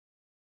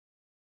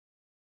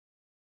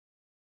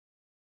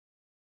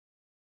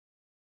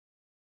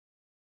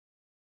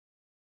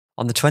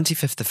On the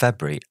 25th of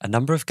February, a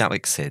number of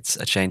Gatwick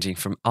SIDs are changing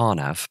from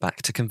RNAV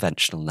back to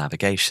conventional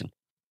navigation.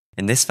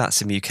 In this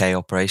VATSIM UK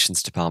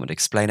Operations Department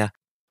explainer,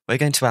 we're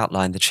going to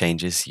outline the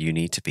changes you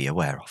need to be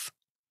aware of.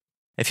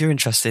 If you're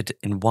interested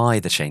in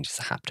why the changes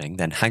are happening,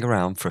 then hang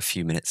around for a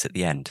few minutes at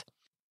the end.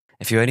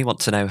 If you only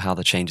want to know how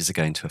the changes are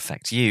going to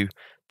affect you,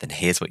 then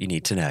here's what you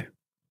need to know.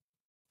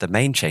 The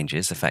main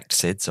changes affect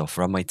SIDs off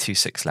runway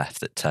 26 left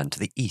that turn to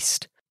the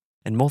east.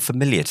 In more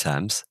familiar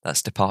terms,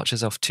 that's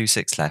departures off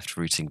 26 left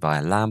routing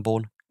via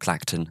Lambourne,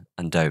 Clacton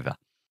and Dover.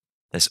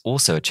 There's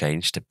also a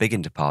change to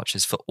Biggin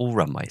departures for all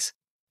runways,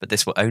 but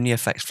this will only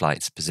affect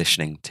flights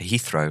positioning to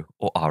Heathrow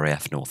or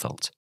RAF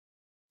Northolt.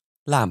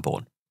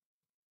 Lambourne.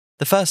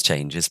 The first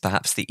change is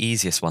perhaps the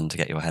easiest one to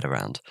get your head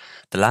around.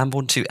 The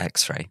Lambourne 2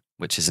 X-ray,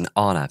 which is an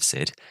RNAV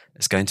SID,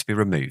 is going to be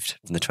removed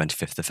from the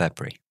 25th of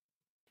February.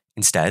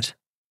 Instead,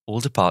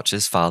 all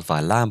departures filed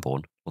via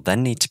Lambourne will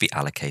then need to be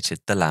allocated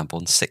the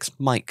Lambourne 6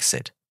 Mike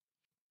SID.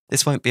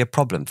 This won't be a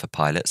problem for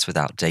pilots with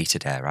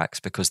outdated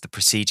AIRACs because the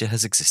procedure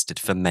has existed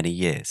for many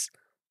years.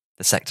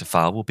 The sector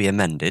file will be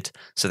amended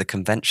so the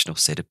conventional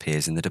SID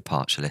appears in the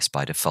departure list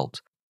by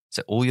default.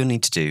 So all you'll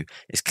need to do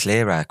is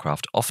clear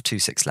aircraft off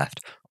 26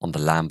 left on the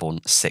Lambourne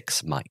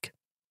 6 Mike.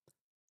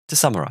 To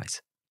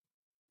summarise,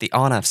 the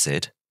RNAV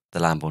SID, the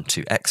Lambourne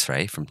 2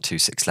 X-ray from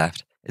 26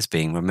 left, is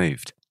being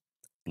removed.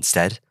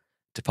 Instead,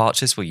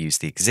 departures will use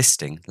the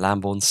existing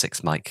Lambourne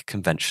 6 Mike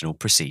conventional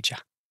procedure.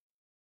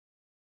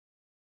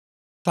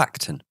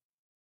 Clacton.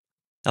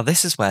 Now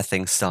this is where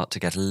things start to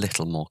get a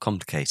little more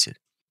complicated.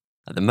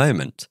 At the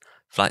moment,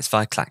 flights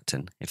via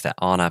Clacton, if they're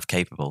RNAV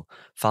capable,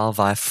 file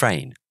via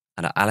FRANE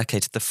and are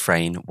allocated the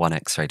FRANE 1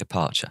 X-ray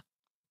departure.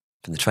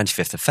 From the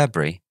 25th of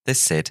February,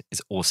 this SID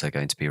is also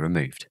going to be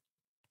removed.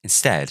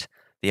 Instead,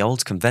 the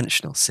old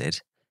conventional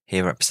SID,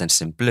 here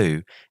represented in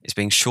blue, is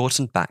being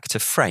shortened back to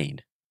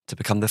FRANE to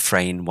become the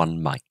FRANE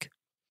 1 Mike.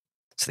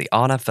 So the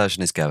RNAV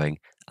version is going,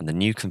 and the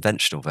new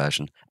conventional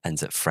version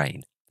ends at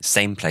FRANE, the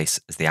same place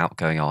as the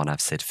outgoing RNAV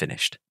SID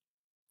finished.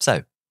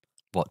 So,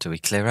 what do we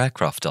clear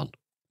aircraft on?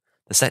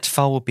 The sector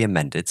file will be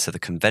amended so the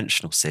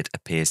conventional SID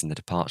appears in the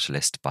departure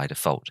list by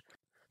default,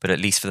 but at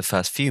least for the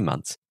first few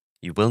months,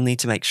 you will need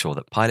to make sure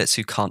that pilots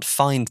who can't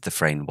find the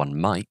FRANE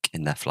 1 Mike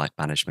in their flight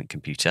management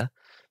computer,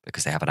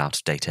 because they have an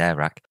out-of-date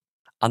AIRAC,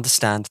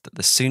 understand that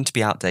the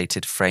soon-to-be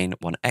outdated FRANE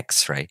 1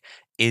 X-ray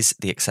is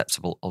the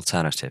acceptable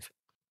alternative.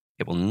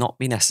 It will not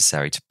be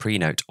necessary to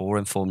pre-note or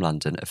inform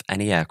London of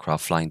any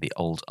aircraft flying the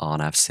old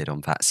RNAV SID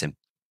on VATSIM,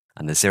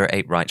 and the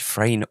 08 right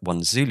FRANE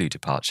 1 Zulu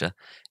departure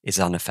is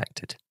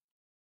unaffected.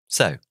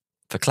 So,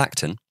 for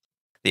Clacton,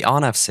 the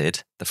RNAV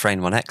SID, the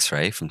FRANE 1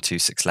 X-ray from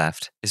 26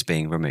 left, is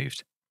being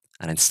removed,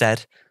 and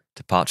instead,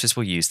 departures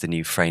will use the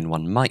new FRANE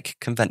 1 Mike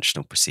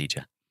conventional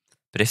procedure.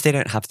 But if they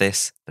don't have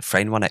this, the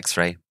FRANE 1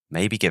 X-ray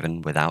may be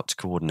given without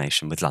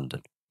coordination with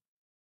London.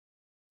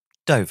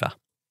 Dover.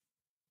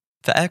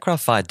 For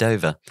aircraft via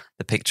Dover,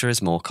 the picture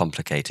is more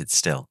complicated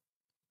still.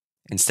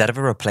 Instead of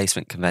a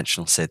replacement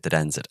conventional SID that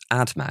ends at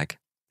ADMAG,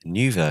 the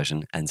new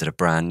version ends at a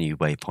brand new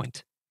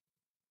waypoint.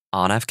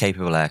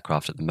 RNAV-capable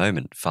aircraft at the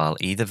moment file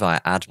either via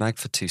ADMAG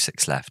for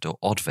 26 left or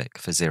ODVIC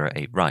for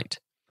 08 right.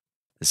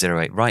 The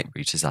 08 right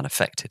route is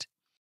unaffected.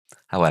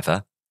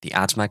 However, the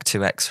ADMAG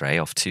 2 X-ray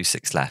off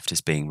 26 left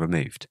is being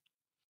removed.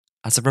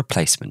 As a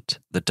replacement,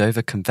 the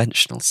Dover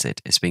conventional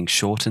SID is being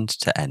shortened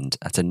to end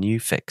at a new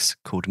fix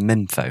called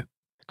MIMFO,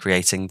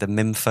 creating the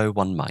MIMFO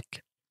 1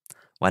 Mike.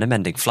 When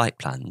amending flight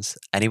plans,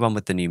 anyone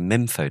with the new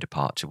MIMFO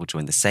departure will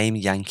join the same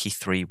Yankee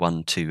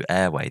 312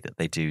 airway that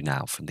they do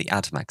now from the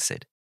ADMAG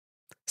SID.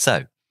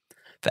 So,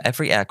 for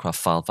every aircraft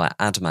filed via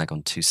ADMAG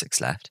on 26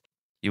 left,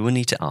 you will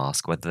need to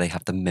ask whether they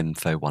have the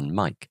MIMFO 1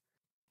 Mike.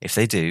 If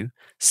they do,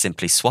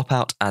 simply swap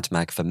out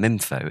ADMAG for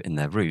MIMFO in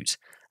their route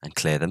and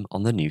clear them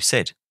on the new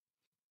SID.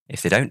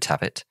 If they don't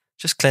have it,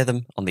 just clear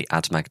them on the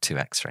ADMAG 2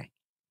 X-ray.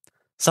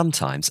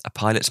 Sometimes a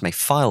pilot may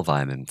file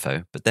via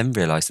MIMFO but then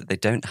realise that they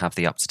don't have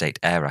the up-to-date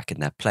AIRAC in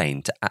their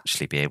plane to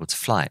actually be able to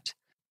fly it.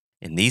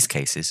 In these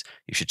cases,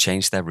 you should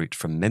change their route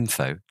from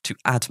MIMFO to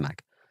ADMAG,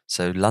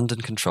 so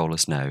London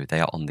controllers know they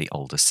are on the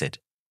older SID.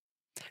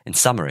 In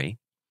summary,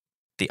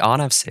 the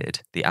RNAV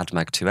SID, the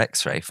ADMAG 2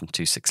 X-ray from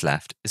 26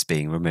 left, is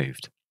being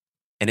removed.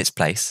 In its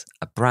place,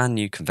 a brand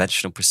new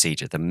conventional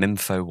procedure, the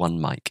MIMFO 1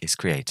 Mike, is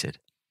created.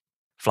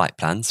 Flight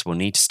plans will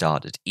need to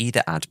start at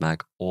either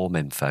ADMAG or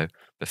MIMFO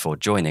before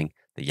joining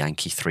the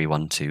Yankee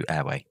 312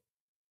 airway.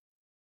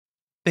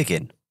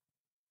 Biggin.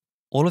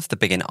 All of the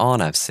Biggin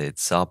RNAV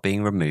SIDs are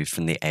being removed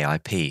from the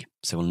AIP,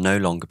 so will no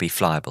longer be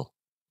flyable.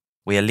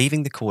 We are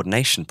leaving the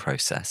coordination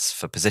process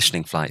for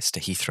positioning flights to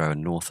Heathrow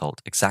and Northolt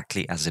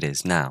exactly as it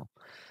is now.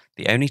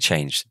 The only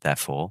change,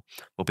 therefore,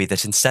 will be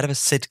that instead of a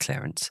SID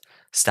clearance,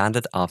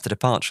 standard after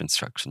departure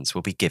instructions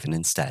will be given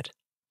instead.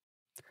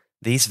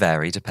 These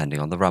vary depending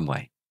on the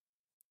runway.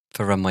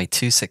 For runway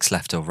 26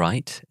 left or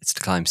right, it's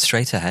to climb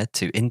straight ahead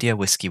to India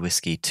Whiskey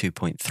Whiskey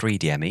 2.3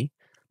 DME,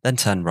 then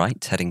turn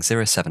right heading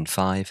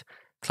 075,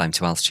 climb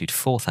to altitude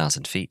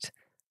 4,000 feet,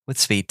 with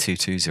speed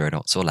 220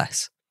 knots or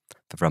less.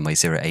 For runway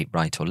 08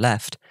 right or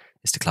left,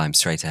 is to climb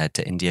straight ahead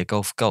to India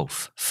Golf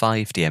Golf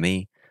 5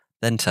 DME,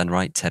 then turn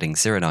right heading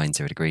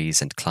 090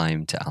 degrees and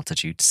climb to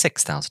altitude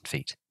 6,000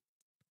 feet.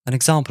 An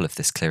example of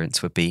this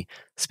clearance would be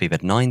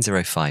speedbird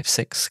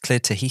 9056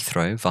 cleared to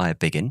Heathrow via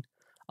Biggin.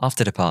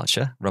 After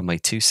departure, runway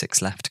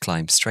 26 left,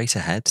 climb straight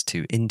ahead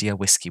to India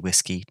Whiskey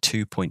Whiskey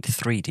 2.3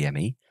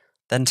 DME,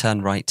 then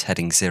turn right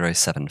heading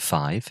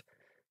 075,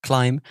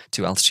 climb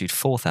to altitude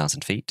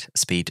 4,000 feet,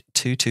 speed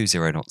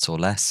 220 knots or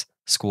less,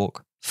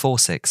 squawk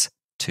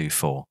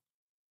 4624.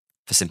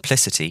 For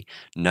simplicity,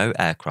 no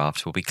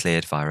aircraft will be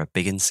cleared via a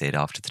Biggin SID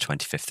after the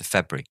 25th of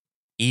February,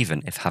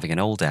 even if having an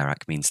old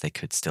AIRAC means they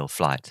could still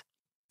fly it.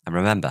 And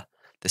remember,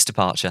 this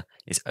departure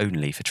is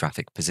only for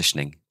traffic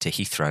positioning to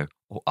Heathrow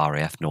or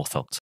RAF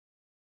Northolt.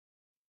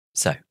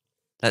 So,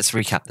 let's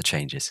recap the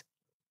changes.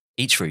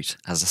 Each route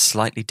has a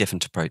slightly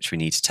different approach we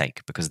need to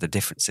take because of the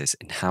differences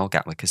in how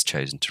Gatwick has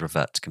chosen to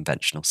revert to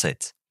conventional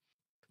SIDs.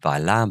 Via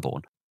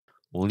Lambourne,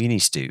 all you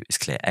need to do is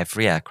clear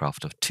every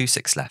aircraft of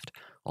 26 left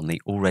on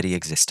the already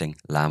existing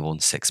Lambourne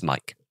 6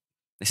 mic.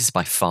 This is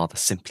by far the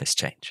simplest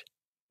change.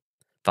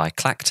 Via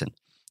Clacton,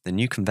 the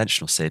new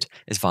conventional SID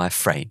is via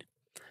FRANE,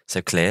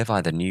 so clear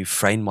via the new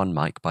FRANE 1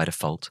 mic by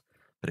default,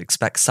 but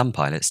expect some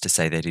pilots to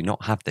say they do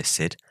not have this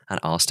SID and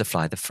ask to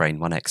fly the FRANE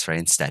 1 X-ray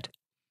instead.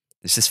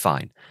 This is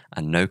fine,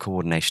 and no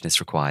coordination is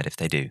required if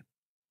they do.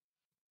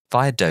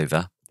 Via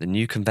Dover, the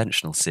new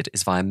conventional SID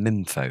is via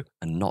MIMFO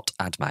and not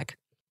ADMAG.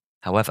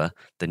 However,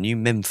 the new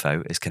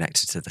MIMFO is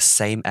connected to the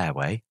same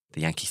airway,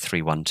 the Yankee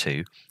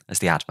 312, as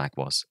the ADMAG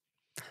was.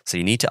 So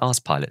you need to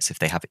ask pilots if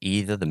they have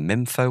either the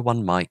MIMFO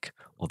 1 mic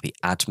or the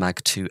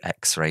ADMAG 2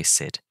 X-ray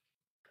SID.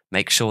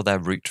 Make sure their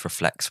route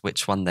reflects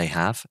which one they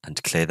have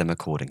and clear them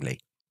accordingly.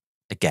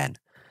 Again,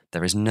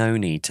 there is no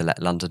need to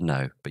let London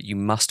know, but you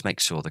must make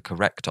sure the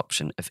correct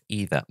option of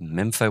either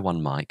MIMFO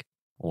 1 mic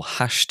or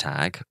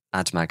hashtag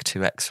ADMAG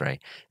 2 X-ray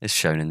is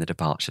shown in the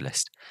departure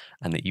list,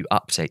 and that you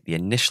update the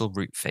initial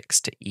route fix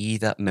to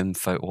either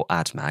MIMFO or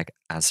ADMAG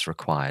as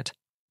required.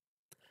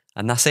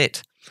 And that's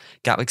it.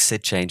 Gatwick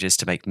SID changes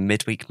to make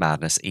midweek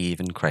madness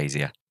even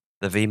crazier.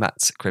 The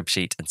VMATS, crib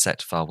sheet and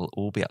sector file will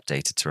all be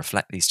updated to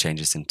reflect these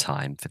changes in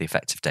time for the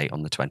effective date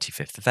on the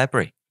 25th of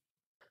February.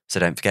 So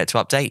don't forget to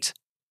update.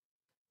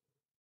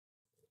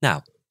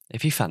 Now,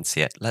 if you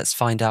fancy it, let's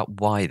find out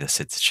why the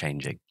SIDs are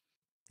changing.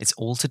 It's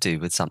all to do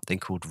with something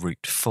called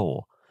Route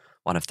 4,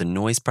 one of the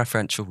noise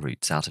preferential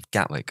routes out of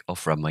Gatwick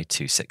off runway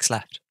 26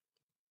 left.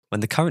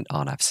 When the current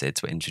RNAV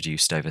SIDs were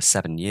introduced over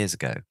 7 years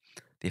ago,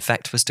 the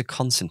effect was to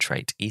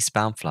concentrate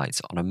eastbound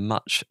flights on a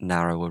much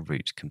narrower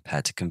route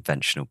compared to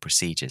conventional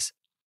procedures.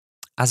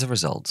 As a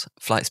result,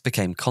 flights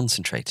became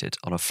concentrated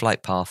on a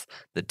flight path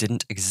that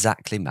didn't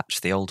exactly match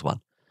the old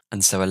one,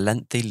 and so a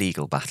lengthy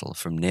legal battle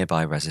from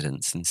nearby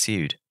residents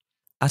ensued.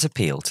 At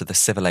appeal to the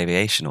Civil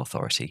Aviation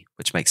Authority,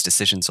 which makes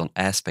decisions on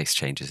airspace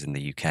changes in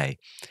the UK,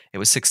 it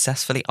was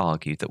successfully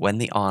argued that when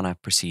the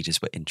RNAV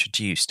procedures were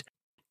introduced,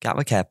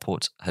 Gatwick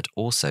Airport had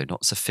also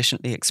not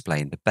sufficiently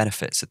explained the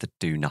benefits of the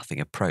do-nothing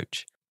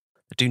approach.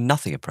 The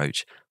do-nothing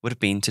approach would have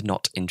been to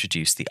not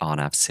introduce the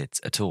RNAV SIDs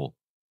at all.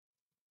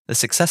 The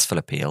successful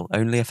appeal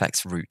only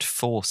affects Route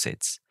 4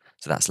 SIDs,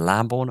 so that's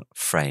Lambourne,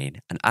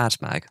 FRANE and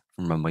ADMAG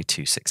from runway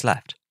 26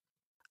 left.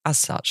 As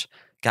such,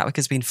 Gatwick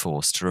has been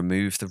forced to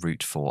remove the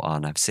Route 4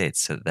 RNAV SIDs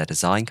so that their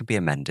design can be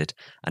amended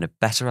and a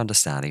better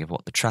understanding of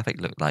what the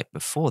traffic looked like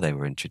before they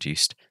were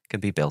introduced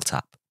can be built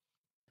up.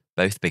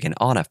 Both Biggin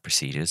RNAV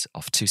procedures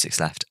off 26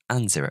 left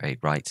and 08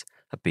 right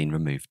have been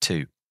removed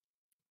too.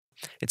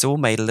 It's all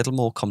made a little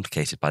more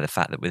complicated by the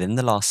fact that within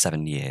the last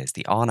 7 years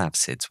the RNAV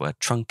SIDs were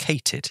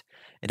truncated,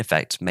 in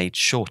effect made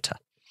shorter.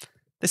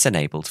 This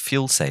enabled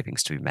fuel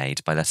savings to be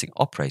made by letting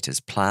operators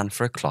plan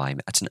for a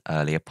climb at an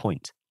earlier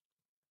point.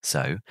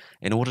 So,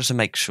 in order to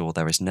make sure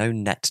there is no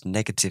net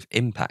negative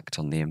impact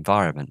on the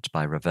environment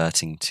by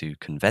reverting to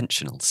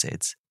conventional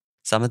SIDs,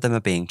 some of them are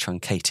being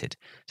truncated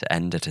to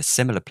end at a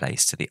similar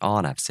place to the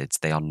RNAV SIDs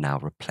they are now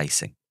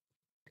replacing.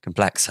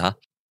 Complex, huh?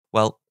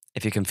 Well,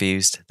 if you're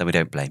confused, then we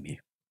don't blame you.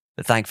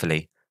 But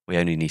thankfully, we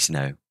only need to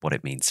know what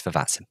it means for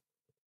VATSIM.